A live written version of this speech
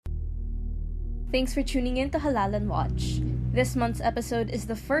Thanks for tuning in to Halalan Watch. This month's episode is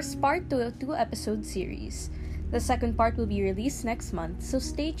the first part to a 2-episode series. The second part will be released next month, so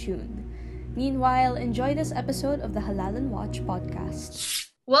stay tuned. Meanwhile, enjoy this episode of the Halalan Watch podcast.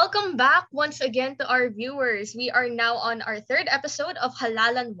 Welcome back once again to our viewers. We are now on our third episode of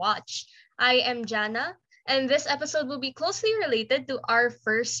Halalan Watch. I am Jana, and this episode will be closely related to our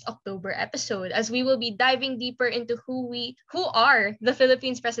first October episode, as we will be diving deeper into who are the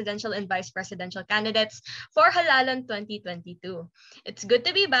Philippines presidential and vice presidential candidates for Halalan 2022. It's good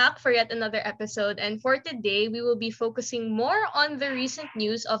to be back for yet another episode, and for today we will be focusing more on the recent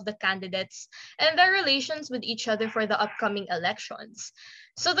news of the candidates and their relations with each other for the upcoming elections.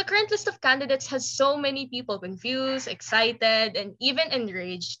 So the current list of candidates has so many people confused, excited, and even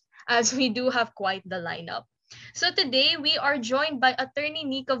enraged, as we do have quite the lineup. So today we are joined by Attorney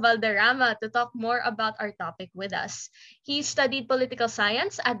Nico Valderrama to talk more about our topic with us. He studied political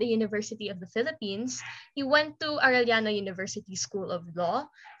science at the University of the Philippines. He went to Arellano University School of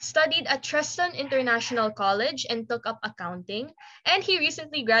Law, studied at Treston International College, and took up accounting. And he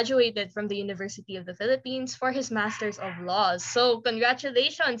recently graduated from the University of the Philippines for his Masters of Laws. So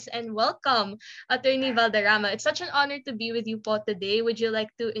congratulations and welcome, Attorney Valderrama. It's such an honor to be with you po today. Would you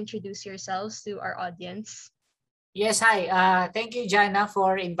like to introduce yourselves to our audience? Yes, hi. Thank you, Jana,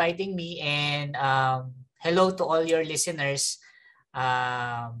 for inviting me, and hello to all your listeners.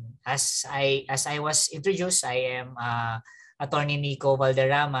 As I was introduced, I am Attorney Nico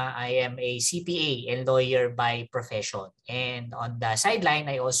Valderrama. I am a CPA and lawyer by profession, and on the sideline,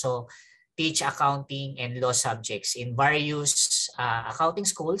 I also teach accounting and law subjects in various accounting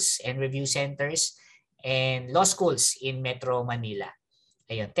schools and review centers and law schools in Metro Manila.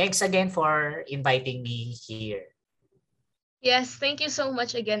 Ayun. Thanks again for inviting me here. Yes, thank you so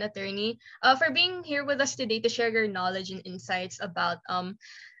much again, Attorney, for being here with us today to share your knowledge and insights about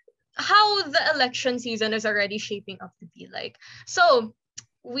how the election season is already shaping up to be like. So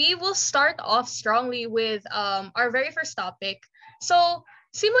we will start off strongly with our very first topic. So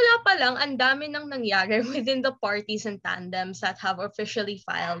simula pa lang, ang dami nang nangyari within the parties and tandems that have officially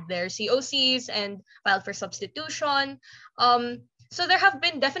filed their COCs and filed for substitution. So there have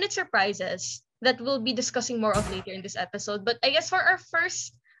been definite surprises that we'll be discussing more of later in this episode. But I guess for our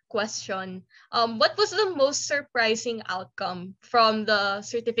first question, what was the most surprising outcome from the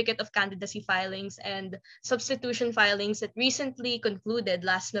certificate of candidacy filings and substitution filings that recently concluded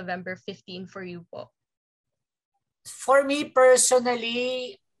last November 15 for you po? For me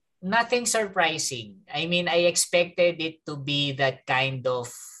personally, nothing surprising. I mean, I expected it to be that kind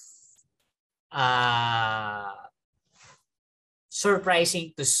of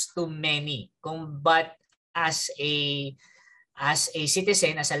surprising to many. But as a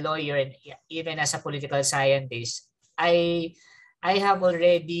citizen, as a lawyer, and even as a political scientist, I have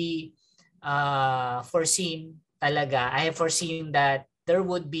already foreseen that there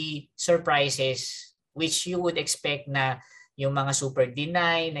would be surprises which you would expect na yung mga super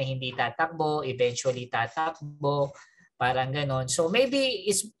deny na hindi tatakbo, eventually tatakbo, parang ganon. So maybe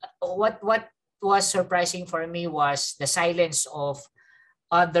it's what was surprising for me was the silence of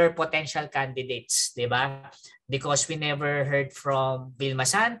other potential candidates, di ba? Because we never heard from Vilma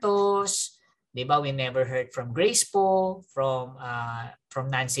Santos, di ba? We never heard from Grace Poe, from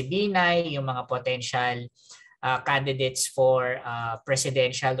Nancy Binay, yung mga potential candidates for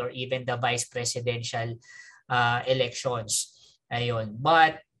presidential or even the vice presidential elections. Ayun.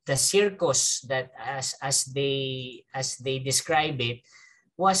 But the circus that as they describe it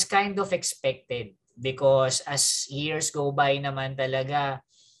was kind of expected, because as years go by naman talaga,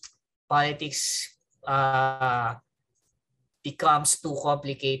 politics becomes too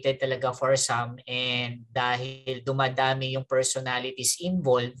complicated talaga for some, and dahil dumadami yung personalities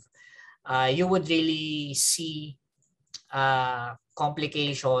involved, you would really see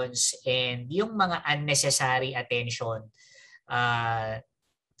complications and yung mga unnecessary attention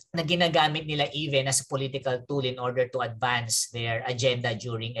na ginagamit nila even as a political tool in order to advance their agenda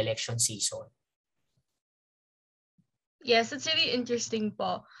during election season. Yes, it's really interesting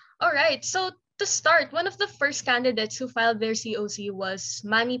po. All right, so to start, one of the first candidates who filed their COC was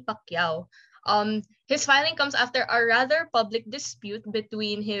Manny Pacquiao. His filing comes after a rather public dispute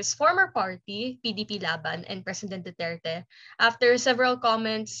between his former party, PDP Laban, and President Duterte, after several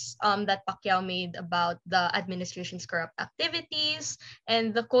comments that Pacquiao made about the administration's corrupt activities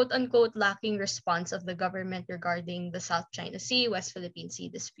and the quote-unquote lacking response of the government regarding the South China Sea, West Philippine Sea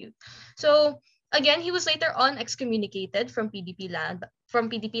dispute. So again, he was later on excommunicated from PDP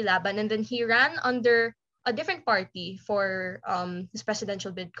Laban, and then he ran under a different party for his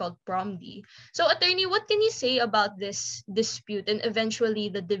presidential bid called Promdi. So, attorney, what can you say about this dispute and eventually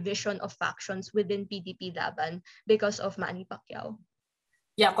the division of factions within PDP Laban because of Manny Pacquiao?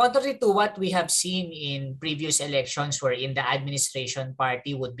 Yeah, contrary to what we have seen in previous elections wherein the administration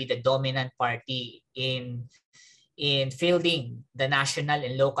party would be the dominant party in fielding the national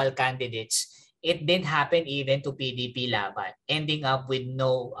and local candidates, it did happen even to PDP Laban, ending up with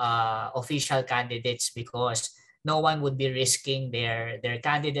no official candidates because no one would be risking their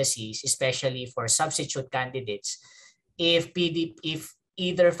candidacies, especially for substitute candidates, if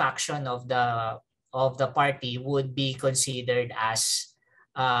either faction of the party would be considered as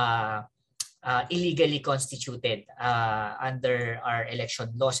uh, illegally constituted under our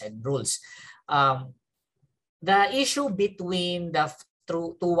election laws and rules. The issue between the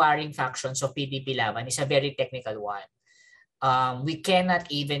two warring factions of PDP Laban is a very technical one. We cannot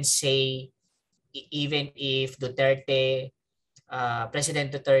even say, even if President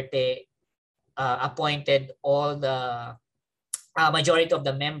Duterte appointed all the majority of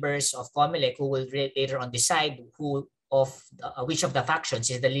the members of COMELEC who will later on decide which of the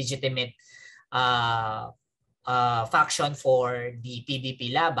factions is the legitimate faction for the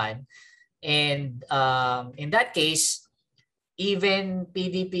PDP Laban. And in that case, even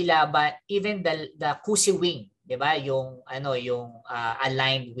PDP Laban, even the Kusi wing, 'di ba? Yung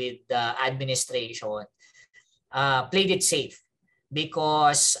aligned with the administration, played it safe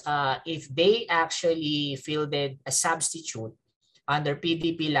because if they actually fielded a substitute under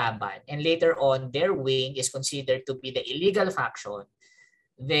PDP Laban and later on their wing is considered to be the illegal faction,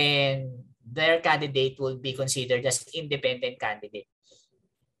 then their candidate will be considered as independent candidate.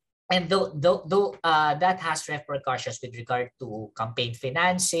 And though that has repercussions with regard to campaign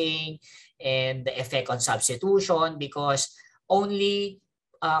financing and the effect on substitution, because only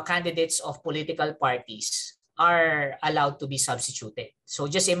candidates of political parties are allowed to be substituted.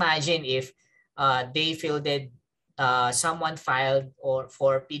 So just imagine if they fielded someone filed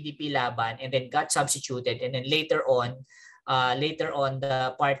for PDP Laban and then got substituted, and then later on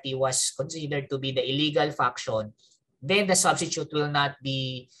the party was considered to be the illegal faction, then the substitute will not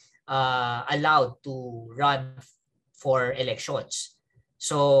be allowed to run for elections.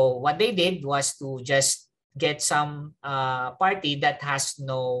 So what they did was to just get some party that has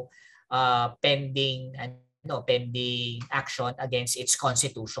no pending action against its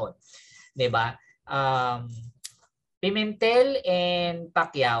constitution, 'di ba? Pimentel and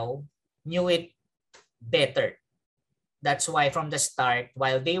Pacquiao knew it better. That's why from the start,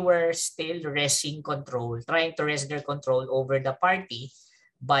 while they were still trying to wrest their control over the party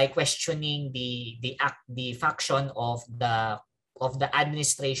by questioning the faction of the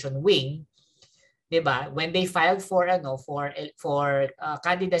administration wing, 'di ba? When they filed for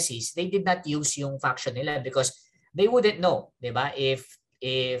candidacies, they did not use yung faction nila because they wouldn't know, 'di ba? If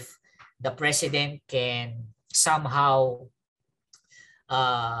the president can somehow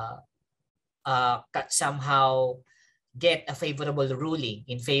get a favorable ruling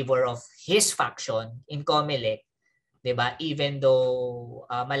in favor of his faction in COMELEC, 'di ba? Even though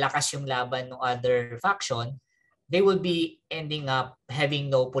malakas yung laban ng other faction, they will be ending up having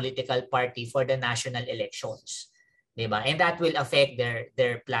no political party for the national elections, 'di ba? And that will affect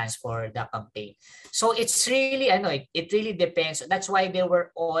their plans for the campaign. So it's really it really depends. That's why they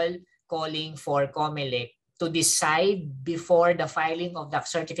were all calling for COMELEC to decide before the filing of the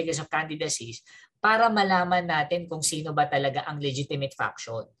certificates of candidacies para malaman natin kung sino ba talaga ang legitimate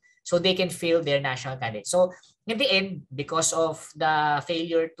faction, so they can fill their national candidate. So in the end, because of the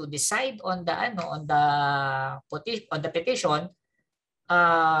failure to decide on the petition,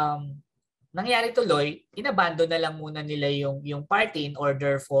 nangyari tuloy, inabandon na lang muna nila yung party in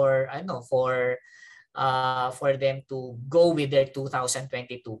order for them to go with their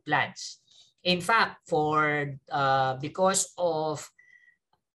 2022 plans. In fact, because of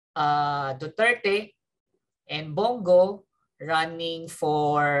Duterte and Bong Go running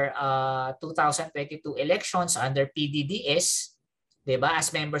for 2022 elections under PDDS, 'di ba? As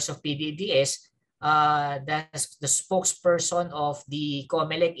members of PDDS, the spokesperson of the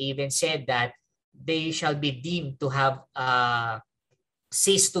COMELEC even said that they shall be deemed to have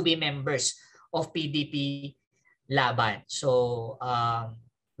ceased to be members of PDP Laban. So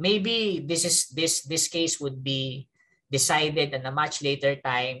maybe this case would be decided at a much later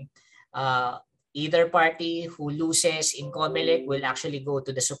time. Either party who loses in COMELEC will actually go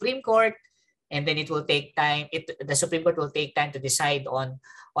to the Supreme Court, and then it will take time. The Supreme Court will take time to decide on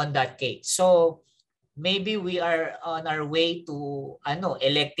that case. So maybe we are on our way to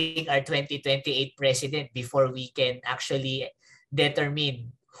electing our 2028 president before we can actually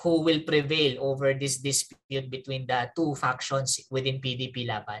determine who will prevail over this dispute between the two factions within PDP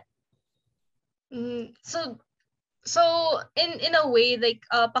Laban? So in a way, like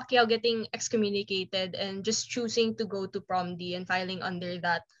Pacquiao getting excommunicated and just choosing to go to Prom D and filing under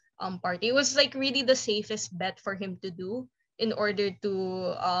that party was like really the safest bet for him to do in order to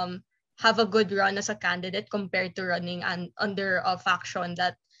have a good run as a candidate compared to running under a faction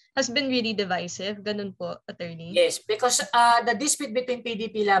that has been really divisive. Ganun po, attorney. Yes, because the dispute between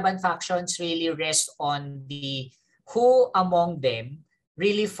PDP Laban factions really rests on the who among them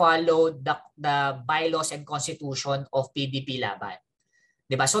really followed the bylaws and constitution of PDP Laban.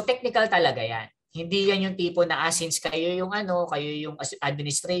 'Di ba? So technical talaga 'yan. Hindi yan yung tipo na since kayo yung kayo yung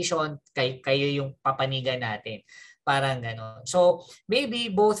administration, kayo yung papanigan natin. Parang gano'n. So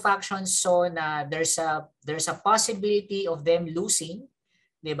maybe both factions saw na there's a possibility of them losing,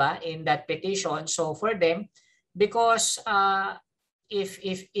 'di ba, in that petition. So for them, because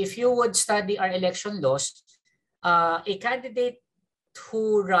if you would study our election laws, a candidate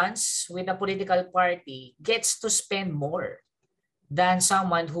who runs with a political party gets to spend more than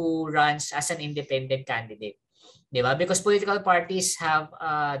someone who runs as an independent candidate. 'Di ba? Because political parties have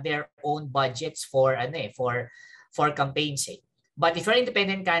their own budgets for campaigns. But if you're an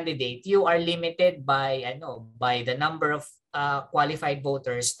independent candidate, you are limited by the number of qualified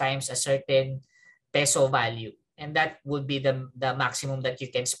voters times a certain peso value. And that would be the maximum that you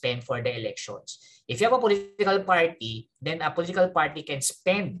can spend for the elections. If you have a political party, then a political party can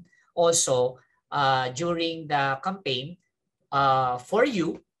spend also during the campaign for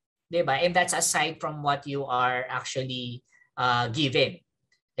you, 'di ba? And that's aside from what you are actually given.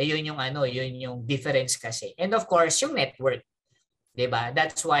 Yun yung difference kasi. And of course, yung network, 'di ba?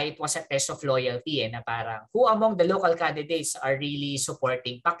 That's why it was a test of loyalty na parang who among the local candidates are really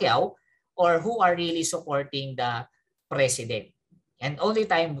supporting Pacquiao or who are really supporting the president. And only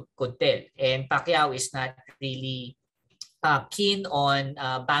time could tell. And Pacquiao is not really keen on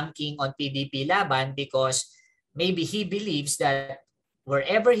banking on PDP Laban because maybe he believes that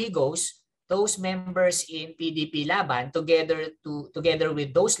wherever he goes, those members in PDP Laban together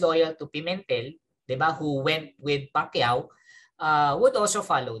with those loyal to Pimentel, 'di ba, who went with Pacquiao, would also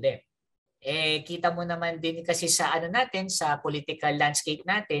follow them. Kita mo naman din kasi sa sa political landscape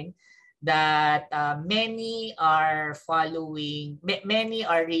natin that many are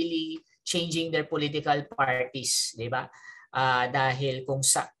really changing their political parties, 'di ba? Dahil kung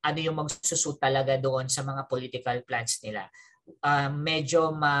ano yung magsusut talaga doon sa mga political plans nila.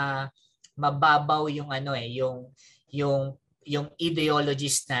 Medyo mababaw yung yung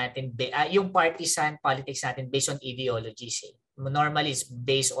ideologies natin, yung partisan politics natin based on ideologies. Normally it's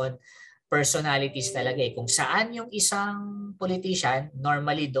based on personalities talaga. Kung saan yung isang politician,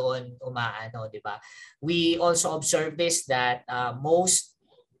 normally doon di ba? We also observe this that most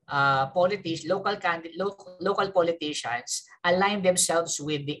local politicians align themselves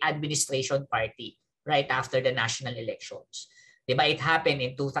with the administration party right after the national elections. 'Di ba? It happened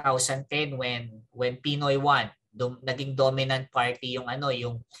in 2010 when Pinoy won. Naging dominant party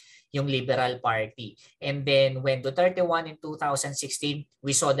yung Liberal Party. And then when Duterte won in 2016,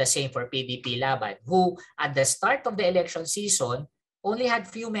 we saw the same for PDP Laban, who at the start of the election season only had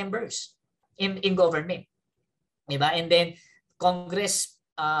few members in government. Diba? And then Congress,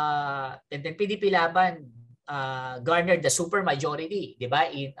 and then PDP Laban garnered the super majority, diba?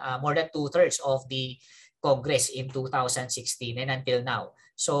 In more than 2/3 of the Congress in 2016 and until now.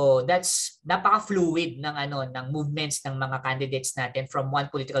 So that's napaka-fluid ng movements ng mga candidates natin from one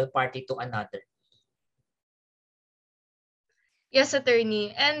political party to another. Yes,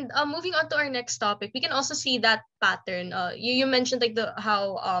 attorney. And moving on to our next topic, we can also see that pattern. You mentioned like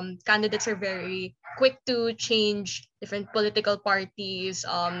how candidates are very quick to change different political parties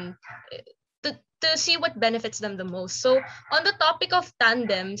to see what benefits them the most. So on the topic of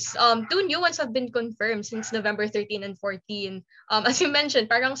tandems, two new ones have been confirmed since November 13 and 14. As you mentioned,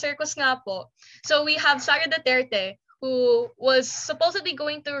 parang circus nga po. So we have Sara Duterte, who was supposedly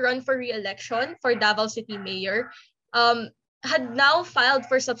going to run for re-election for Davao City Mayor, had now filed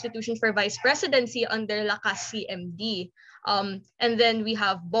for substitution for vice presidency under Lakas CMD. And then we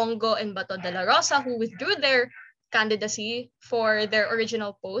have Bong Go and Bato de la Rosa, who withdrew their candidacy for their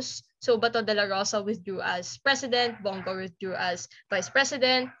original posts. So Bato de la Rosa withdrew as president, Bong Go withdrew as vice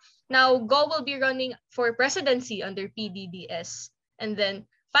president. Now Go will be running for presidency under PDDS. And then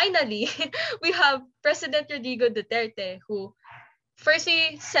finally, we have President Rodrigo Duterte, who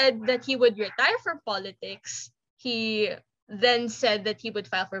firstly said that he would retire from politics. He then said that he would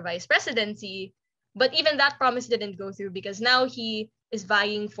file for vice presidency. But even that promise didn't go through because now he is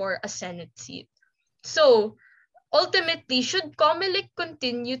vying for a Senate seat. So ultimately, should COMELEC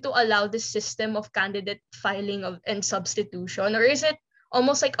continue to allow this system of candidate filing and substitution, or is it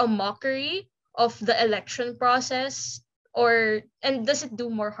almost like a mockery of the election process, and does it do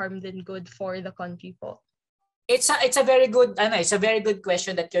more harm than good for the country po? It's a very good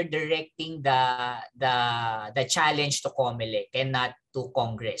question that you're directing the challenge to COMELEC and not to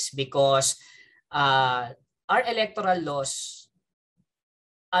Congress, because our electoral laws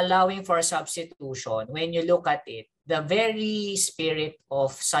allowing for substitution, when you look at it, the very spirit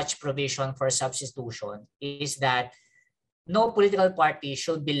of such provision for substitution is that no political party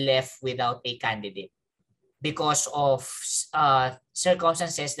should be left without a candidate because of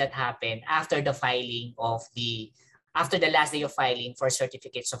circumstances that happen after the last day of filing for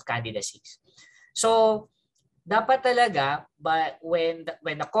certificates of candidacies. So dapat talaga, but when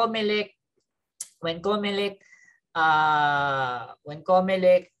COMELEC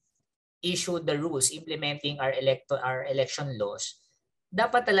issued the rules implementing our election laws,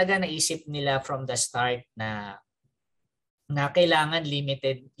 dapat talaga naisip nila from the start na kailangan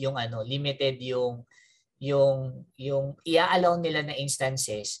limited yung i-allow nila na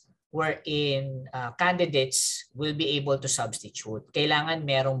instances wherein candidates will be able to substitute. Kailangan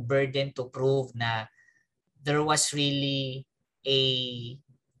merong burden to prove na there was really an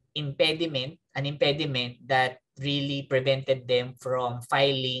impediment that really prevented them from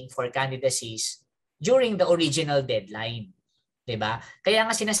filing for candidacies during the original deadline. 'Di ba? Kaya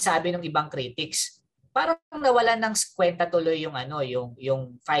nga sinasabi ng ibang critics, parang nawalan ng kwenta tuloy yung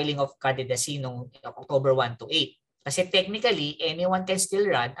filing of candidacy nung October 1 to 8. Kasi technically, anyone can still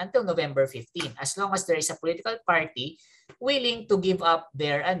run until November 15 as long as there is a political party willing to give up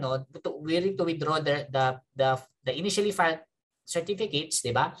their willing to withdraw the initially filed certificates,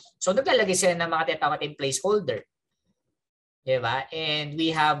 'di ba? So naglalagay sila ng mga tinatawag na placeholder. 'Di ba? And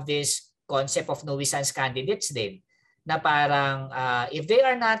we have this concept of nuisance candidates din na parang if they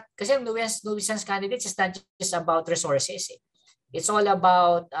are not, kasi nuisance candidates is not just about resources. It's all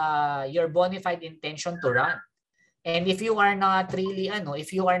about your bona fide intention to run. And if you are not really if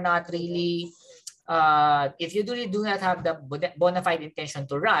you really do not have the bona fide intention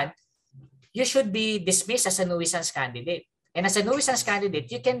to run, you should be dismissed as a nuisance candidate. And as a nuisance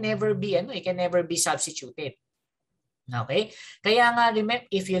candidate, you can never be substituted. Okay? Kaya nga,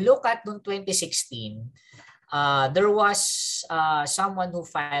 if you look at noong 2016, there was someone who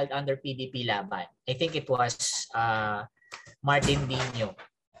filed under PDP Laban. I think it was Martin Dino,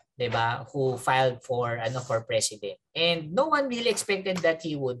 'di ba? Who filed for president. And no one really expected that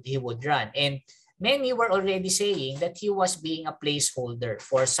he would run. And many were already saying that he was being a placeholder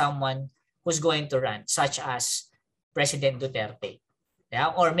for someone who's going to run, such as President Duterte,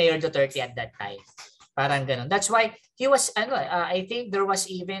 or Mayor Duterte at that time. Parang ganun. That's why he was I think there was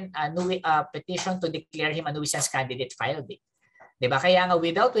even a petition to declare him a nuisance candidate filed. 'Di ba? Kaya nga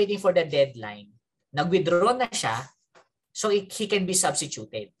without waiting for the deadline, nag-withdraw na siya so he can be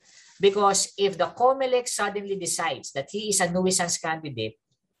substituted. Because if the COMELEC suddenly decides that he is a nuisance candidate,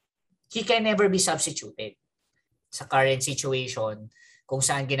 he can never be substituted. Sa current situation, kung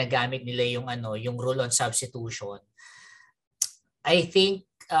saan ginagamit nila yung rule on substitution, I think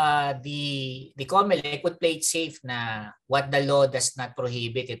the COMELEC would play it safe na what the law does not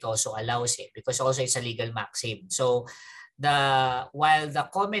prohibit, it also allows it, because also it's a legal maxim. So while the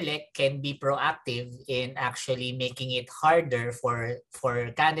COMELEC can be proactive in actually making it harder for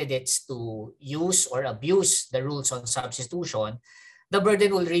candidates to use or abuse the rules on substitution, the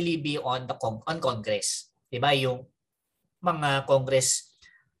burden will really be on Congress. 'Di ba? Yung mga Congress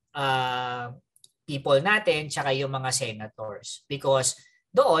people natin tsaka yung mga senators, because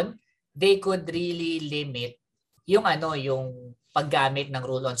doon they could really limit yung paggamit ng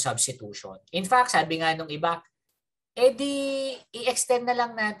rule on substitution. In fact, sabi nga nung iba, i-extend na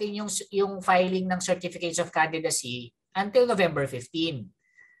lang natin yung filing ng certificates of candidacy until November 15.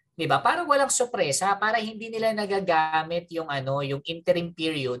 'Di ba? Para walang sorpresa, para hindi nila nagagamit yung interim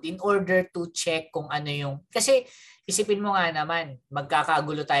period in order to check kung kasi isipin mo nga naman,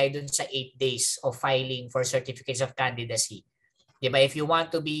 magkakagulo tayo dun sa 8 days of filing for certificates of candidacy. Diba? If you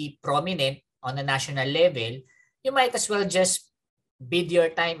want to be prominent on a national level, you might as well just bid your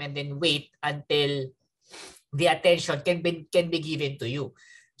time and then wait until the attention can be given to you.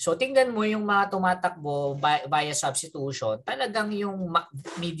 So tingnan mo yung mga tumatakbo via substitution, talagang yung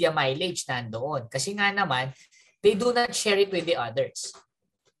media mileage nandoon. Kasi nga naman, they do not share it with the others.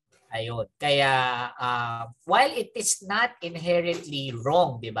 Ayun. Kaya while it is not inherently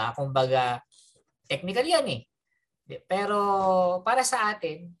wrong, 'di ba? Kumbaga technical 'yan eh. Pero para sa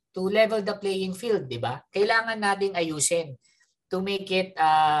atin, to level the playing field, 'di ba? Kailangan nating ayusin to make it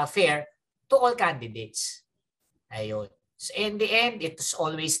fair to all candidates. Ayun. So in the end, it's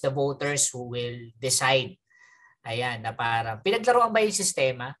always the voters who will decide. Ayan, na parang pinaglaruan ba yung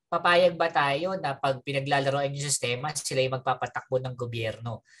sistema? Papayag ba tayo na pag pinaglalaroan yung sistema, sila yung magpapatakbo ng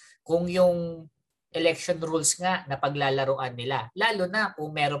gobyerno? Kung yung election rules nga na paglalaroan nila, lalo na kung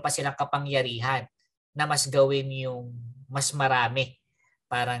meron pa silang kapangyarihan na mas gawin yung mas marami.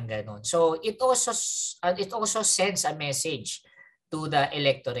 Parang ganon. So it also sends a message to the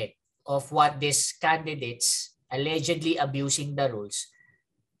electorate of what these candidates allegedly abusing the rules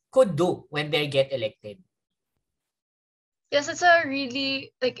could do when they get elected. Yes, it's a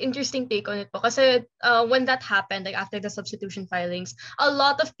really interesting take on it po. Kasi when that happened, after the substitution filings, a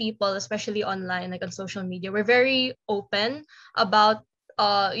lot of people, especially online, on social media, were very open about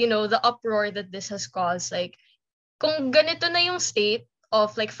the uproar that this has caused. Kung ganito na yung state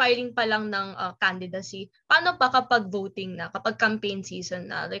of filing pa lang ng candidacy, paano pa kapag voting na, kapag campaign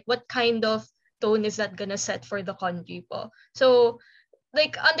season na? What kind of tone is that gonna set for the country po? So,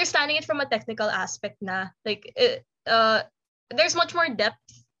 understanding it from a technical aspect na, there's much more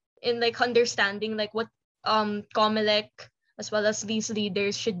depth in understanding what COMELEC as well as these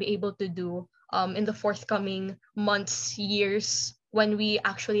leaders should be able to do in the forthcoming months, years, when we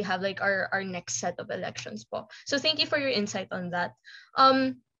actually have our next set of elections po. So thank you for your insight on that.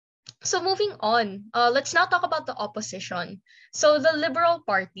 So moving on, let's now talk about the opposition. So the Liberal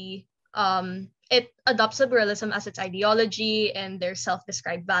Party, it adopts liberalism as its ideology, and their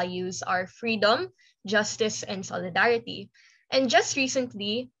self-described values are freedom, justice, and solidarity. And just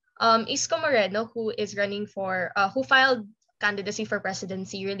recently, Isko Moreno, who filed candidacy for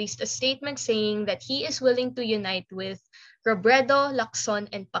presidency, released a statement saying that he is willing to unite with Robredo, Lacson,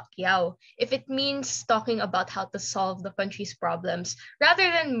 and Pacquiao if it means talking about how to solve the country's problems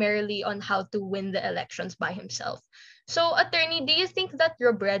rather than merely on how to win the elections by himself. So, attorney, do you think that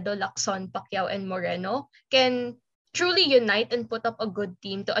Robredo, Lacson, Pacquiao, and Moreno can truly unite and put up a good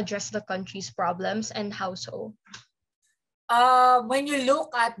team to address the country's problems, and how so? When you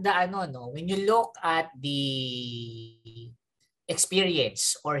look at the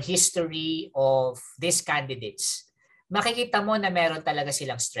experience or history of these candidates, makikita mo na meron talaga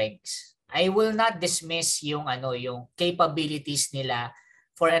silang strengths. I will not dismiss yung capabilities nila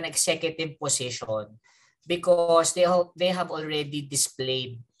for an executive position because they have already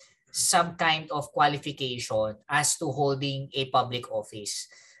displayed some kind of qualification as to holding a public office.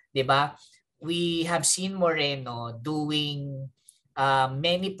 'Di ba? We have seen Moreno doing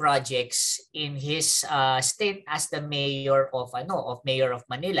many projects in his stint as the mayor of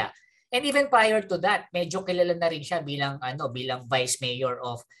Manila. And even prior to that, medyo kilala na rin siya bilang vice mayor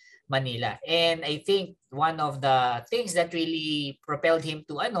of Manila. And I think one of the things that really propelled him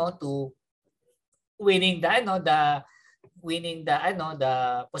to winning the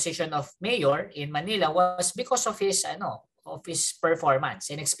position of mayor in Manila was because of his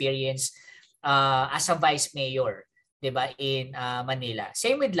performance and experience as a vice mayor, 'di ba, in Manila.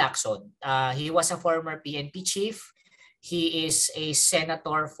 Same with Lacson. He was a former PNP chief. He is a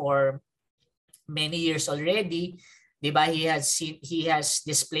senator for many years already. 'Di ba? He has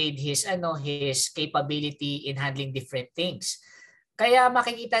displayed his capability in handling different things. Kaya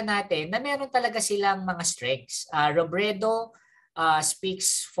makikita natin na meron talaga silang mga strengths. Robredo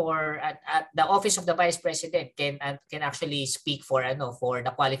speaks for at the office of the vice president can actually speak for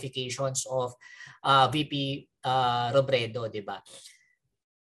the qualifications of VP Robredo, 'di ba?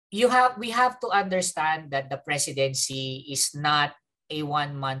 We have to understand that the presidency is not a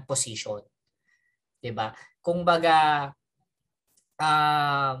one-man position, 'di ba? Kumbaga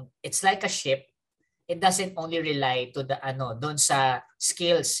it's like a ship. It doesn't only rely to doon sa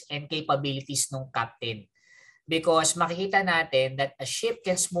skills and capabilities ng captain. Because makikita natin that a ship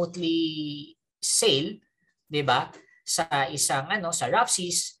can smoothly sail, 'di ba? Sa sa rough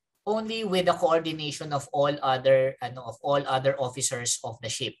seas only with the coordination of all other officers of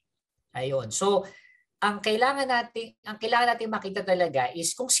the ship. Ayun. So ang kailangan nating makita talaga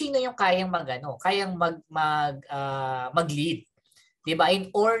is kung sino yung kayang mag-lead, 'di ba?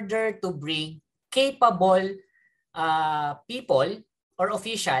 In order to bring capable people or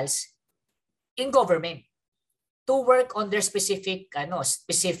officials in government to work on their specific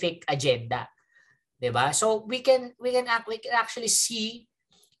agenda, 'di ba? So we can actually see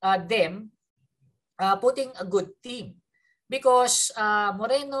them putting a good team because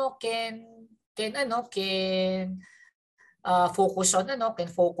Moreno can focus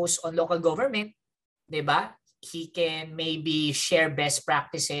on local government, 'di ba? He can maybe share best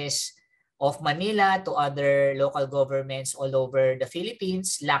practices of Manila to other local governments all over the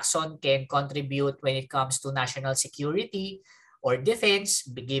Philippines. Lacson can contribute when it comes to national security or defense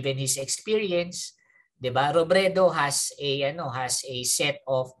given his experience, 'Di ba? Robredo has a set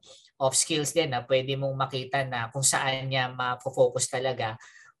of skills din na pwede mong makita na kung saan niya ma-focus talaga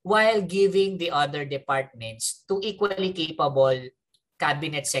while giving the other departments to equally capable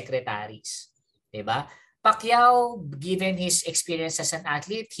cabinet secretaries. 'Di ba? Pacquiao, given his experience as an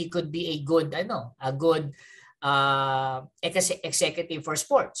athlete, he could be a good executive for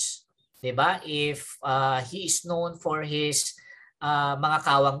sports. 'Di ba? If he is known for his mga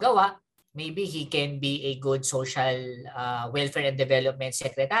kawang gawa, maybe he can be a good social welfare and development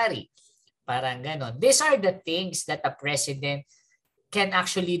secretary. Parang ganon. These are the things that a president can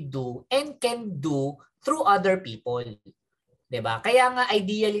actually do and can do through other people. 'Di ba? Kaya nga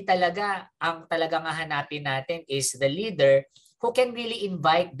ideally talaga ang talagang hahanapin natin is the leader who can really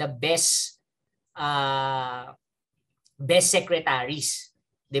invite the best secretaries,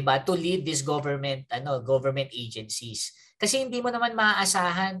 'di ba, to lead this government agencies. Kasi hindi mo naman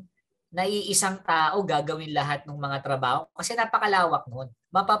maaasahan na iisang tao gagawin lahat ng mga trabaho kasi napakalawak noon.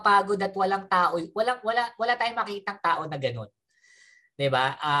 Mapapagod at walang tao, wala tayong makitang tao na ganoon. 'Di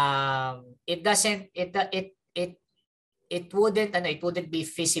ba? It wouldn't be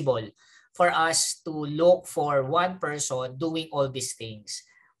feasible for us to look for one person doing all these things.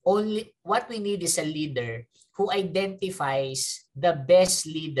 Only what we need is a leader who identifies the best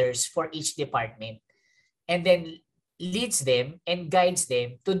leaders for each department and then leads them and guides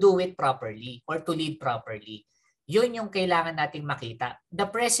them to do it properly or to lead properly. Yun yung kailangan nating makita. The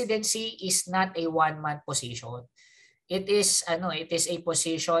presidency is not a one-man position. It is a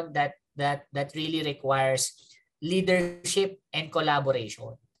position that really requires leadership and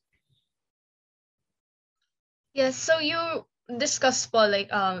collaboration. Yes, so you discussed po like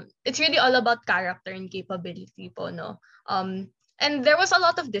it's really all about character and capability po, no? And there was a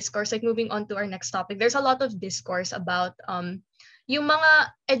lot of discourse, like moving on to our next topic, there's a lot of discourse about yung mga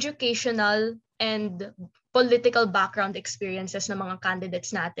educational and political background experiences ng mga candidates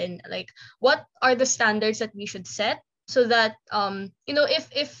natin. Like what are the standards that we should set so that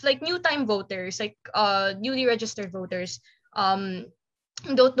if like new time voters, like newly registered voters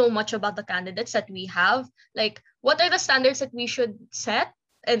don't know much about the candidates that we have, like what are the standards that we should set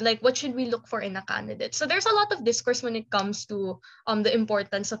and like what should we look for in a candidate? So there's a lot of discourse when it comes to the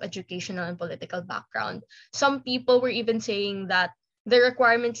importance of educational and political background. Some people were even saying that the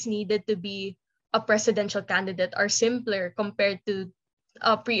requirements needed to be a presidential candidate are simpler compared to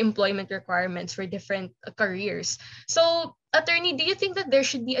pre-employment requirements for different careers. So, attorney, do you think that there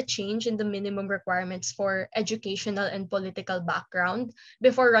should be a change in the minimum requirements for educational and political background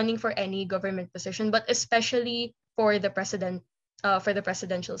before running for any government position, but especially for the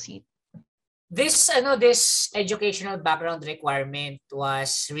presidential seat? This educational background requirement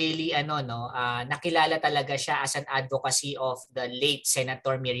was really nakilala talaga siya as an advocacy of the late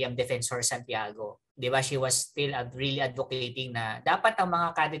Senator Miriam Defensor Santiago. 'Di ba? She was still really advocating na dapat ang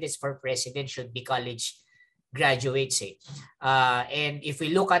mga candidates for president should be college graduates and if we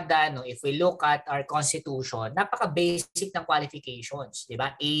look at our constitution, napaka-basic ng qualifications, 'di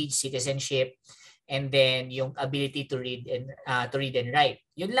ba? Age, citizenship, and then yung ability to read and write.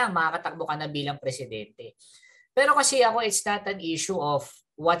 Yun lang, makakatakbo ka na bilang presidente. Pero kasi ako, it's not an issue of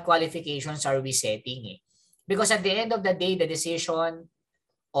what qualifications are we setting Because at the end of the day, the decision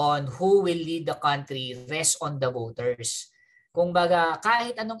on who will lead the country rests on the voters. Kung baga,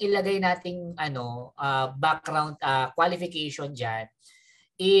 kahit anong ilagay nating background qualification dyan,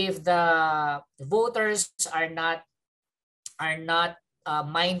 if the voters are not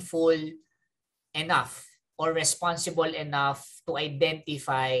mindful enough or responsible enough to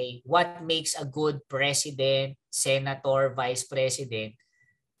identify what makes a good president, senator, vice president,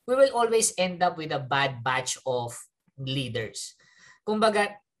 we will always end up with a bad batch of leaders.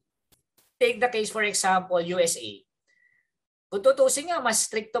 Kumbaga, take the case for example, USA. Kung tutusin nga, mas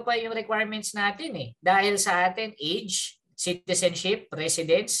stricto pa yung requirements natin dahil sa atin, age, citizenship,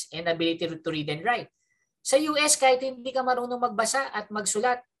 residence, and ability to read and write. Sa US, kahit hindi ka marunong magbasa at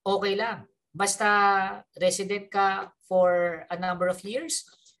magsulat, okay lang. Basta resident ka for a number of years,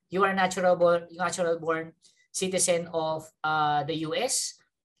 you are natural born citizen of the US,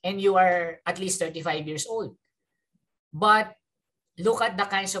 and you are at least 35 years old. But look at the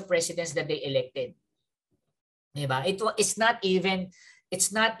kinds of presidents that they elected. Diba? It's not even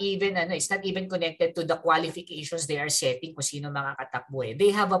connected to the qualifications they are setting kung sino makakatakbo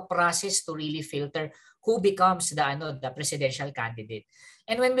They have a process to really filter who becomes the presidential candidate.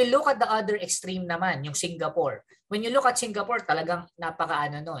 And when we look at the other extreme naman, yung Singapore. When you look at Singapore, talagang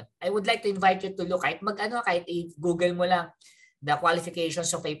nun. I would like to invite you to look kahit Google mo lang the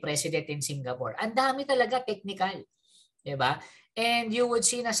qualifications of a president in Singapore. Ang dami talaga technical. Diba? And you would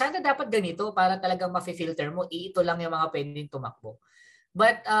see na sana dapat ganito para talagang ma-filter mo, ito lang yung mga pwedeng tumakbo.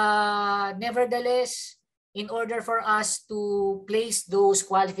 But nevertheless, in order for us to place those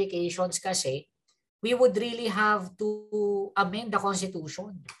qualifications kasi, we would really have to amend the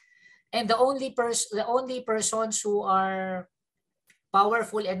Constitution. And the only persons who are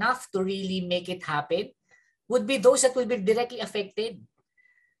powerful enough to really make it happen would be those that will be directly affected.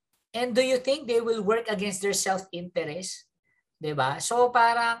 And do you think they will work against their self-interest? 'Di ba? So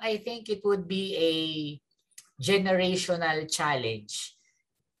parang I think it would be a generational challenge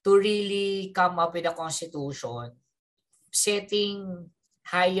to really come up with a constitution setting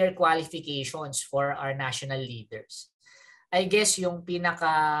higher qualifications for our national leaders. I guess yung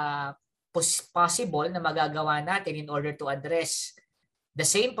pinaka possible na magagawa natin in order to address the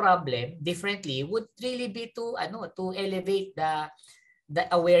same problem differently would really be to elevate the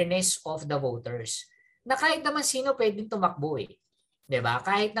awareness of the voters. Na kahit naman sino pwedeng tumakbo eh. 'Di ba?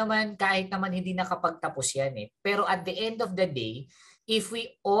 Kahit naman hindi nakapagtapos 'yan eh. Pero at the end of the day, if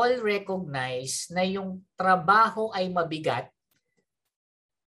we all recognize na yung trabaho ay mabigat,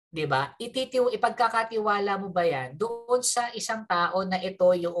 'di ba? Ipagkakatiwala mo ba 'yan doon sa isang tao na ito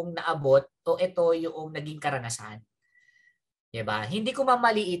yung naabot o ito yung naging karanasan? 'Di ba? Hindi ko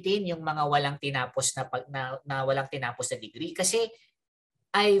mamaliitin yung mga walang tinapos na walang tinapos na degree kasi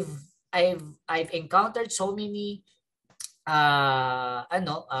I've encountered so many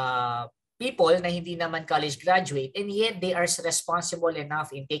people na hindi naman college graduate and yet they are responsible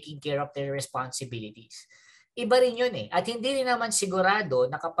enough in taking care of their responsibilities. Iba rin yun eh. At hindi rin naman sigurado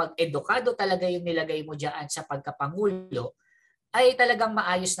na kapag edukado talaga yung nilagay mo dyan sa pagkapangulo, ay talagang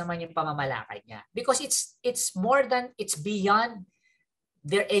maayos naman yung pamamalakad niya. Because it's beyond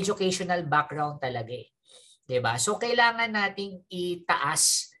their educational background talaga eh. 'Di ba? So kailangan nating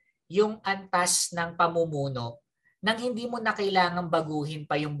itaas yung antas ng pamumuno nang hindi mo na kailangang baguhin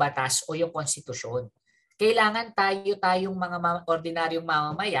pa yung batas o yung konstitusyon. Kailangan tayong mga ordinaryong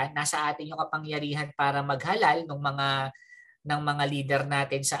mamamayan, nasa atin yung kapangyarihan para maghalal ng mga leader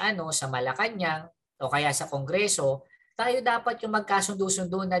natin sa sa Malacanang o kaya sa Kongreso. Tayo dapat yung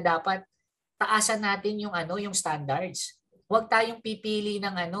magkasundo-sundo na dapat taasan natin yung standards. Huwag tayong pipili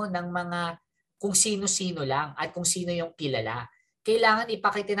ng mga kung sino-sino lang at kung sino yung kilala. Kailangan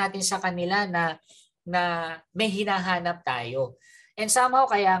ipakita natin sa kanila na may hinahanap tayo. And somehow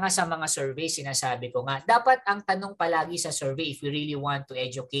kaya nga sa mga survey sinasabi ko nga dapat ang tanong palagi sa survey if we really want to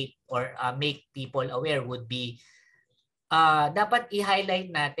educate or make people aware would be dapat i-highlight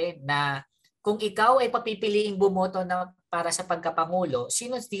natin na kung ikaw ay papipiliing bumoto para sa pagkapangulo,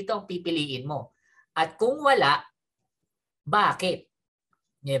 sino dito ang pipiliin mo? At kung wala, bakit?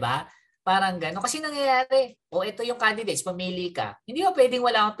 'Di ba? Parang gano'n. Kasi nangyayari, ito yung candidates, pamili ka. Hindi ba pwedeng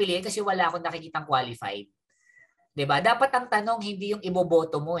wala akong piliin kasi wala akong nakikitang qualified. 'Di ba? Dapat ang tanong hindi yung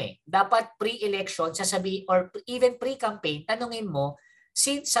iboboto mo eh. Dapat pre-election or even pre-campaign, tanungin mo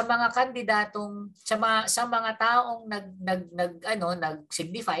sa mga kandidatong sa mga taong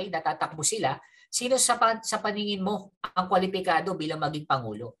nag-signify na tatakbo sila, sino sa paningin mo ang kwalipikado bilang maging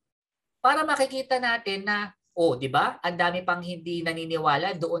pangulo? Para makikita natin na 'di ba? Ang dami pang hindi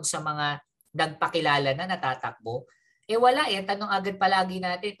naniniwala doon sa mga nagpakilala na natatakbo. Wala eh. Tanong agad palagi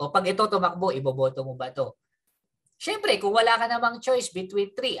natin, pag ito tumakbo, iboboto mo ba 'to? Siyempre, kung wala ka namang choice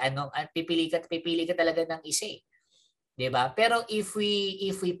between three, at pipili ka talaga ng isa eh. 'Di ba? Pero if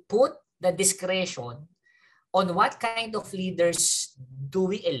we put the discretion on what kind of leaders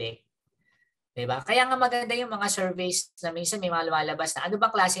do we elect, 'di ba? Kaya nga maganda yung mga surveys na minsan may mga lumalabas na ano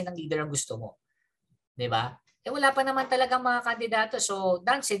bang klase ng leader ang gusto mo? 'Di ba? Wala pa naman talagang mga kandidato. So,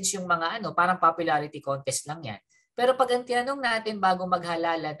 nonsense yung mga parang popularity contest lang 'yan. Pero pag ang tinanong natin bago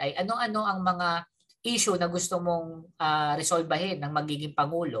maghalalan ay ano-ano ang mga issue na gusto mong resolbahin ng magiging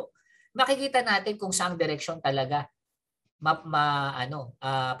pangulo, makikita natin kung saang direksyon talaga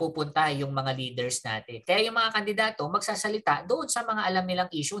pupunta yung mga leaders natin. Kaya yung mga kandidato magsasalita doon sa mga alam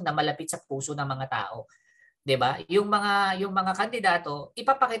nilang issue na malapit sa puso ng mga tao. 'Di ba? Yung mga kandidato,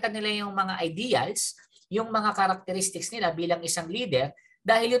 ipapakita nila yung mga ideals, yung mga characteristics nila bilang isang leader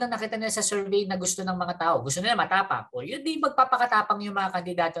dahil yun ang nakita nila sa survey na gusto ng mga tao. Gusto nila matapang. O yun di magpapakatapang yung mga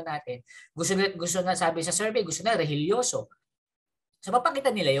kandidato natin. Gusto na sabi sa survey, gusto na rehilyoso. So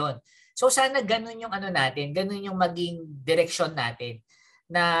papakita nila yon. So sana ganun yung natin, ganun yung maging direksyon natin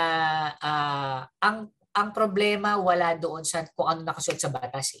na ang problema wala doon sa kung ano nakasuot sa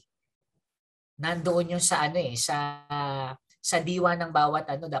batas eh. Nandoon yung sa diwa ng bawat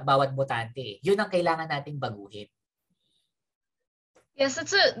botante. Yun ang kailangan nating baguhin. Yes,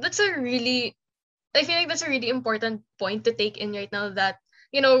 that's a really, I feel like that's a really important point to take in right now that,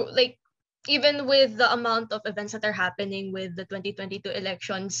 like even with the amount of events that are happening with the 2022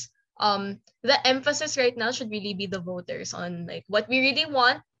 elections, the emphasis right now should really be the voters on like what we really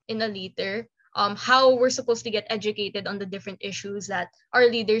want in a leader, how we're supposed to get educated on the different issues that our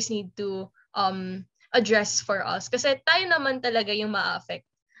leaders need to address for us. Kasi tayo naman talaga yung ma-affect.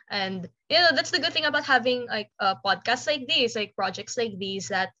 And that's the good thing about having like podcasts like these, like projects like these,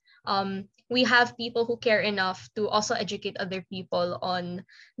 that we have people who care enough to also educate other people on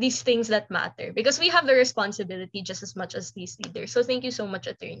these things that matter, because we have the responsibility just as much as these leaders. So thank you so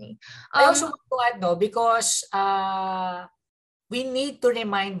much, Attorney. I also want to add, no, because we need to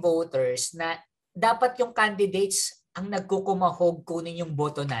remind voters na dapat yung candidates ang nagkukumahog kunin yung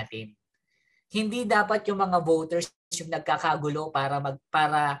boto natin. Hindi dapat yung mga voters yung nagkakagulo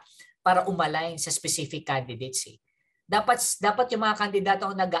para umalign sa specific candidates. Dapat yung mga kandidato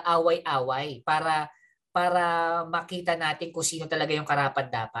ang nag-aaway-away para makita natin kung sino talaga yung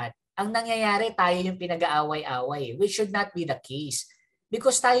karapat-dapat. Ang nangyayari, tayo yung pinag-aaway-away, which should not be the case.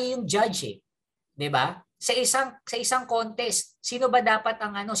 Because tayo yung judge, 'di ba? Sa isang contest, sino ba dapat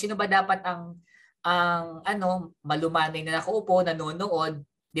ang malumanay na nakaupo, nanonood,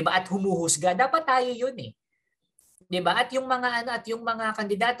 'di ba? At humuhusga, dapat tayo 'yun 'Di ba? At yung mga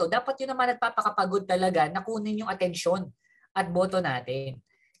kandidato, dapat yun naman nagpapakapagod talaga na kunin yung atensyon at boto natin.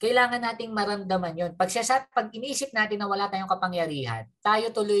 Kailangan nating maramdaman yun. Pag iniisip natin na wala tayong kapangyarihan,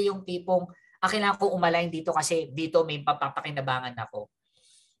 tayo tuloy yung tipong, kailangan ko umalign dito kasi dito may papakinabangan ako.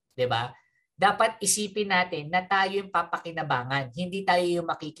 'Di ba? Dapat isipin natin na tayo yung papakinabangan, hindi tayo yung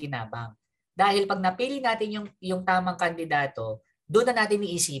makikinabang. Dahil pag napili natin yung tamang kandidato, doon na natin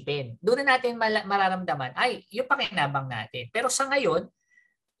iisipin. Doon na natin mararamdaman, ay, yung pakinabang natin. Pero sa ngayon,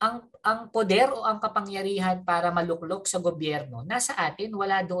 ang poder o ang kapangyarihan para maluklok sa gobyerno, nasa atin,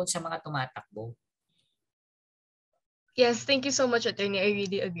 wala doon sa mga tumatakbo. Yes, thank you so much, Attorney. I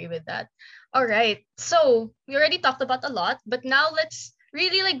really agree with that. All right. So we already talked about a lot, but now let's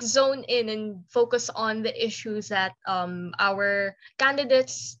really like zone in and focus on the issues that our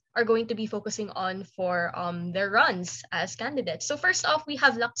candidates are going to be focusing on for their runs as candidates. So first off, we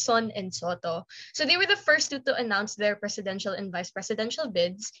have Lacson and Soto. So they were the first two to announce their presidential and vice presidential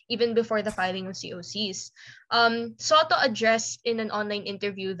bids even before the filing of COCs. Soto addressed in an online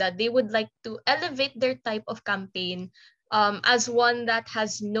interview that they would like to elevate their type of campaign as one that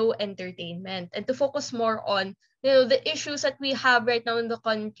has no entertainment, and to focus more on the issues that we have right now in the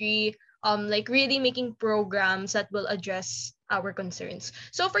country, like really making programs that will address our concerns.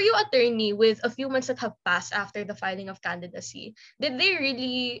 So for you, Attorney, with a few months that have passed after the filing of candidacy, did they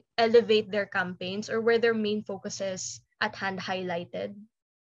really elevate their campaigns, or were their main focuses at hand highlighted?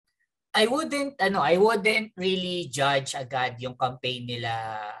 I wouldn't really judge agad yung campaign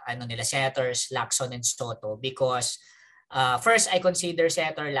nila Senators Lacson and Soto, because first, I consider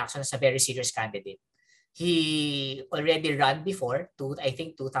Senator Lacson as a very serious candidate. He already ran before, I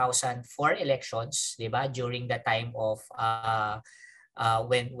think 2004 elections, 'di ba? During the time of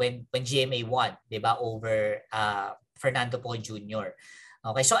when GMA won, 'di ba, over Fernando Poe Jr.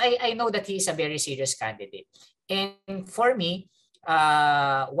 Okay, so I know that he is a very serious candidate. And for me,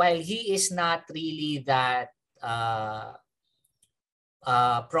 while he is not really that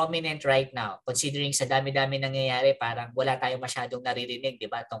prominent right now, considering sa dami-dami nangyayari, parang wala tayong masyadong naririnig, di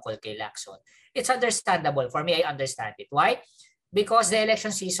ba, tungkol kay Lacson. It's understandable. For me, I understand it. Why? Because the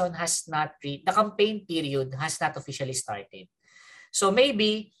election season the campaign period has not officially started. So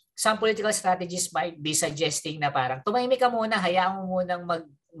maybe some political strategists might be suggesting na parang tumahimik ka muna, hayaan mo munang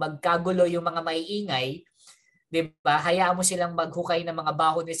magkagulo yung mga maiingay, di ba? Hayaan mo silang maghukay ng mga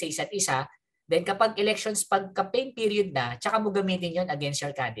bahon sa isa't isa. Then kapag pag campaign period na, tsaka mo gamitin yon against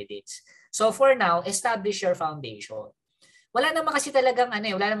your candidates. So for now, establish your foundation. Hindi naman kasi talaga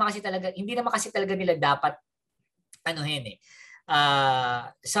nila dapat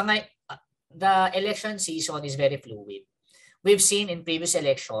the election season is very fluid. We've seen in previous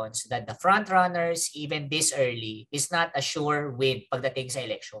elections that the front runners, even this early, is not a sure win pagdating sa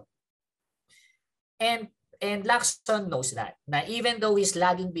election. And Lacson knows that. Na even though he's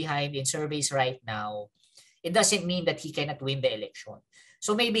lagging behind in surveys right now, it doesn't mean that he cannot win the election.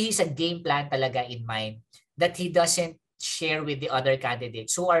 So maybe he's a game plan talaga in mind that he doesn't share with the other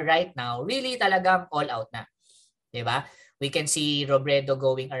candidates who are right now really talagang all out na. Diba? We can see Robredo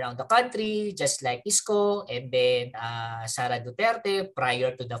going around the country just like Isko, and then Sara Duterte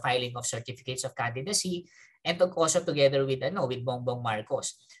prior to the filing of certificates of candidacy, and also together with Bongbong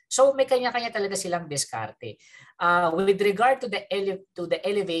Marcos. So may kanya-kanya talaga silang diskarte. With regard to the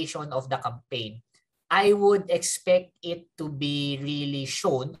elevation of the campaign, I would expect it to be really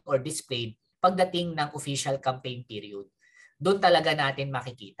shown or displayed pagdating ng official campaign period. Doon talaga natin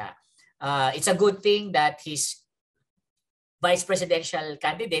makikita. It's a good thing that his vice presidential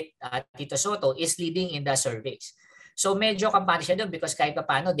candidate, Tito Soto, is leading in the surveys. So medyo kampante siya doon because kahit pa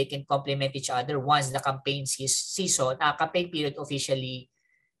paano they can complement each other once the campaign season, campaign period officially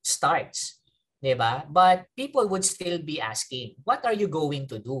starts. Diba? But people would still be asking, what are you going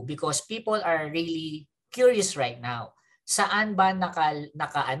to do? Because people are really curious right now. Saan ba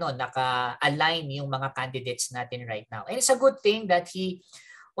naka-align yung mga candidates natin right now? And it's a good thing that he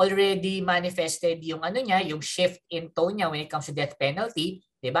already manifested yung yung shift in tone niya when it comes to death penalty,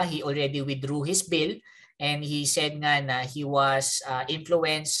 'di ba? He already withdrew his bill and he said nga na he was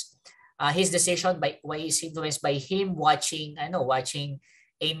influenced his decision is influenced by him watching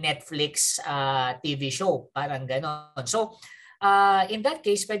a Netflix TV show, parang ganon. So in that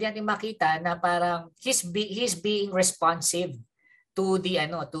case, pwede natin makita na parang he's being responsive to the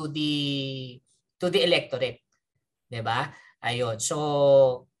to the electorate, 'di ba? Ayun.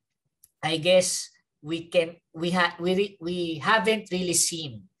 So I guess we haven't really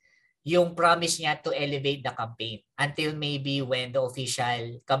seen yung promise niya to elevate the campaign until maybe when the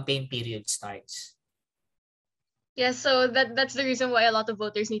official campaign period starts. Yeah, so that's the reason why a lot of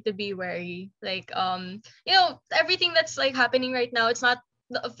voters need to be wary. Like everything that's like happening right now, it's not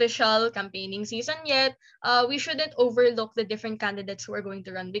the official campaigning season yet. We shouldn't overlook the different candidates who are going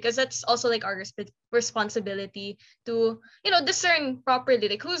to run, because that's also like our responsibility to discern properly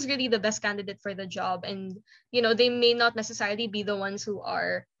like who's really the best candidate for the job. And they may not necessarily be the ones who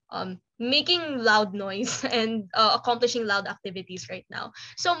are making loud noise and accomplishing loud activities right now.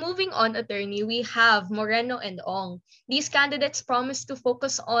 So moving on, attorney, we have Moreno and Ong. These candidates promise to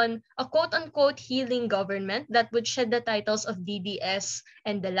focus on a quote-unquote healing government that would shed the titles of DDS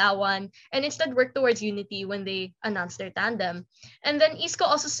and Dalawan and instead work towards unity when they announce their tandem. And then Isko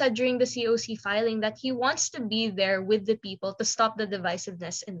also said during the COC filing that he wants to be there with the people to stop the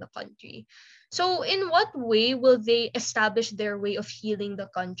divisiveness in the country. So in what way will they establish their way of healing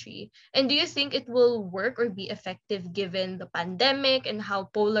the country? And do you think it will work or be effective given the pandemic and how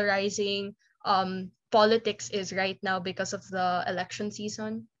polarizing politics is right now because of the election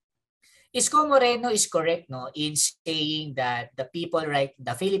season? Isko Moreno is correct in saying that the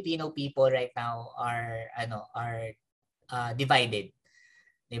Filipino people right now are divided.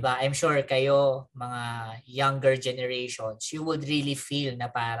 Diba? I'm sure kayo, mga younger generations, you would really feel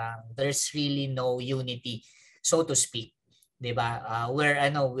na parang there's really no unity, so to speak. Diba? We're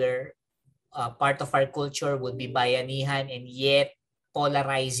part of our culture would be bayanihan, and yet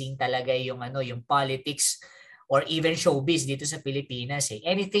polarizing talaga yung politics or even showbiz dito sa Pilipinas.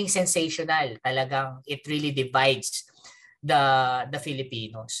 Anything sensational, talagang it really divides the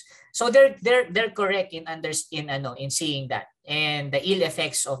Filipinos. So they're correct in seeing that and the ill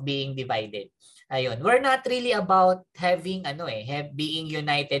effects of being divided. Ayun, we're not really about having being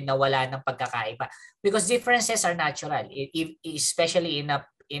united na wala ng pagkakaiba, because differences are natural, especially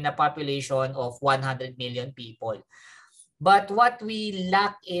in a population of 100 million people. But what we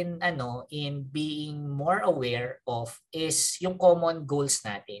lack in being more aware of is yung common goals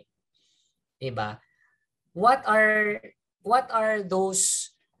natin. 'Di ba? What are those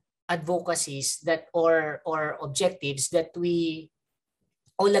advocacies that or objectives that we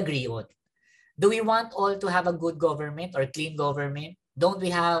all agree on? Do we want all to have a good government or clean government? Don't we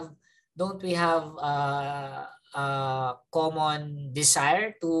have common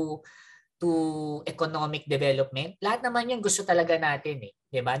desire to economic development? Lahat naman 'yung gusto talaga natin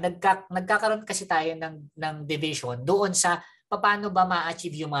 'di ba? Nagkakaroon kasi tayo ng division doon sa paano ba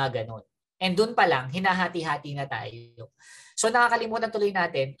ma-achieve yung mga ganun. And doon pa lang hinahati-hati na tayo. So nakakalimutan tuloy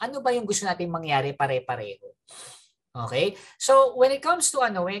natin, ano ba yung gusto natin mangyari pare-pareho? Okay? So when it comes to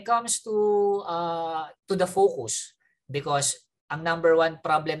the focus, because ang number one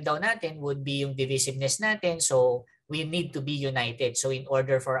problem daw natin would be yung divisiveness natin, so we need to be united. So in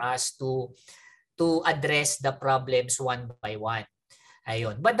order for us to address the problems one by one.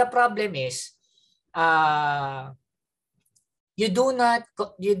 Ayun. But the problem is we do not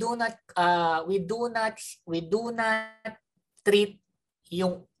treat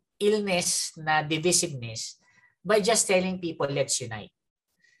yung illness na divisiveness by just telling people let's unite.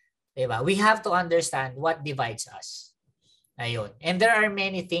 Diba? We have to understand what divides us. Ayun. And there are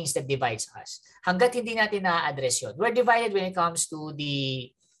many things that divides us. Hanggat hindi natin na-address yun. We're divided when it comes to the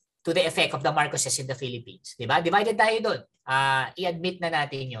effect of the Marcoses in the Philippines. Diba? Divided tayo doon. I-admit na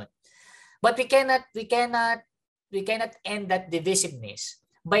natin yun. But we cannot end that divisiveness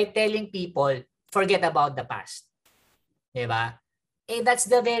by telling people forget about the past. Diba? That's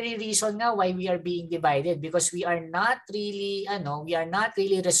the very reason nga why we are being divided, because we are not really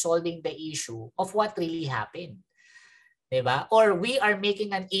resolving the issue of what really happened. 'Diba? Or we are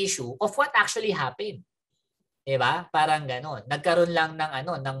making an issue of what actually happened. 'Diba? Parang gano'n. Nagkaroon lang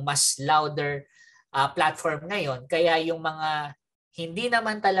ng mas louder platform ngayon, kaya yung mga hindi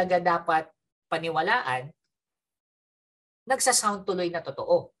naman talaga dapat paniwalaan, nagsa-sound tuloy na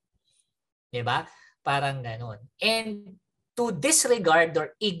totoo. 'Di ba? Parang gano'n. And to disregard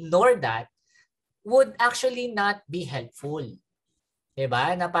or ignore that would actually not be helpful. 'Di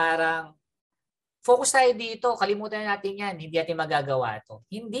ba? Na parang focus tayo dito, kalimutan natin 'yan, hindi natin magagawa 'to.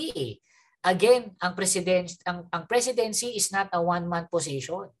 Hindi eh. Again, ang presidency is not a one-man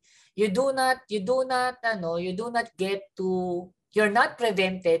position. You're not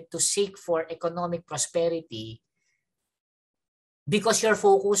prevented to seek for economic prosperity because you're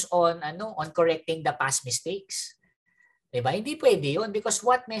focused on correcting the past mistakes. 'Di ba? Hindi pwede 'yun because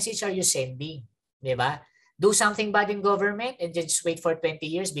what message are you sending? 'Di ba? Do something bad in government and just wait for 20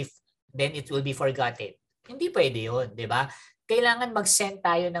 years then it will be forgotten. Hindi pwede 'yun, 'di ba? Kailangan mag-send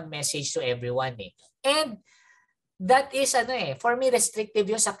tayo ng message to everyone eh. And that is for me restrictive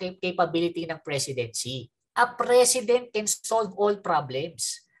 'yun sa capability ng presidency. A president can solve all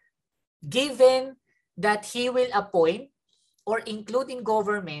problems given that he will appoint or include in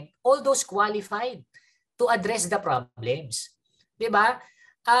government all those qualified to address the problems. 'Di ba?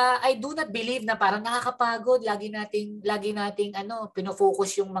 I do not believe na parang nakakapagod, lagi nating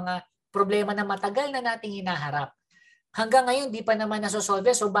pino-focus yung mga problema na matagal na nating hinaharap. Hanggang ngayon di pa naman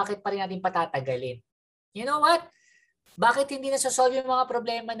nasosolve, so bakit pa rin natin patatagalin? You know what? Bakit hindi nasosolve yung mga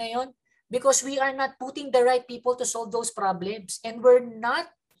problema na yon? Because we are not putting the right people to solve those problems, and we're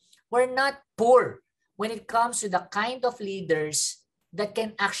not poor when it comes to the kind of leaders that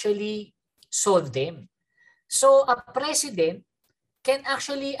can actually solve them. So a president can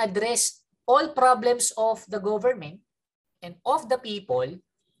actually address all problems of the government and of the people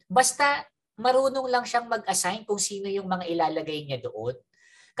basta marunong lang siyang mag-assign kung sino yung mga ilalagay niya doon.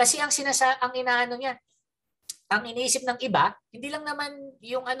 Kasi ang inaano niya, ang iniisip ng iba, hindi lang naman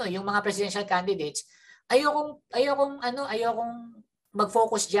yung mga presidential candidates, ayokong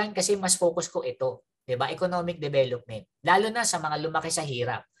mag-focus diyan kasi mas focus ko ito, 'di ba? Economic development. Lalo na sa mga lumaki sa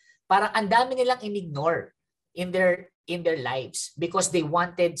hirap. Parang ang dami nilang inignore in their lives because they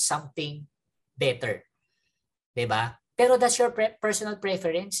wanted something better. 'Di ba? Pero that's your personal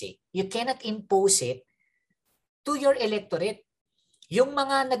preference eh. You cannot impose it to your electorate. Yung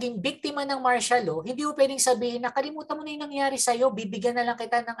mga naging biktima ng martial law, hindi mo pwedeng sabihin na kalimutan mo na yung nangyari sa'yo, bibigyan na lang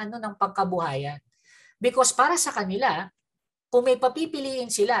kita ng pagkabuhayan. Because para sa kanila, kung may papipiliin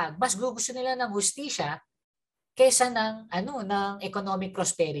sila, mas gusto nila ng hustisya kaysa ng economic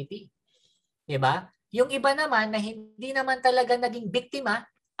prosperity. 'Di ba? Yung iba naman na hindi naman talaga naging biktima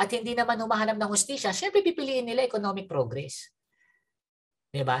at hindi naman humahanap ng hustisya, syempre pipiliin nila economic progress.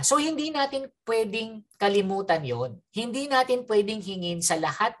 'Di ba? So hindi natin pwedeng kalimutan 'yon. Hindi natin pwedeng hingin sa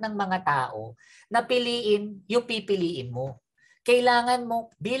lahat ng mga tao na piliin yung pipiliin mo. Kailangan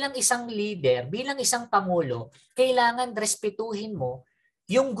mo bilang isang leader, bilang isang pangulo, kailangan respetuhin mo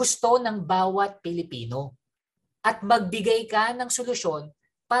yung gusto ng bawat Pilipino at magbigay ka ng solusyon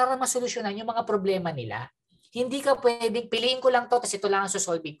para masolusyonan yung mga problema nila. Hindi ka pwedeng piliin ko lang to kasi ito lang ang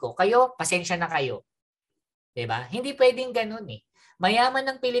sosolving ko. Kayo, pasensya na kayo. 'Di ba? Hindi pwedeng ganoon eh. Mayaman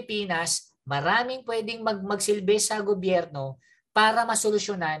ng Pilipinas, maraming pwedeng magsilbi sa gobyerno para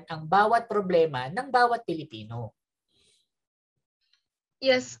masolusyonan ang bawat problema ng bawat Pilipino.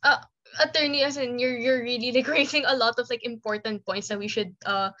 Yes, attorney, as in you're really like raising a lot of like important points that we should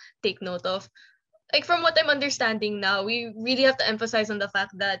take note of. Like from what I'm understanding now, we really have to emphasize on the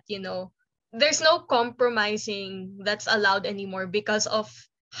fact that, there's no compromising that's allowed anymore because of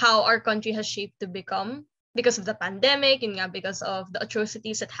how our country has shaped to become, because of the pandemic, and because of the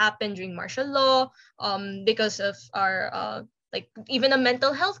atrocities that happened during martial law, because of our like even a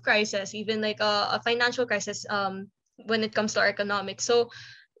mental health crisis, even like a financial crisis, when it comes to our economics. So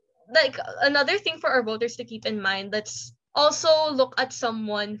like another thing for our voters to keep in mind, let's also look at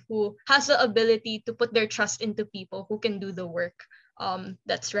someone who has the ability to put their trust into people who can do the work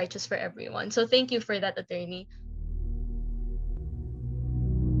that's righteous for everyone. So thank you for that, attorney.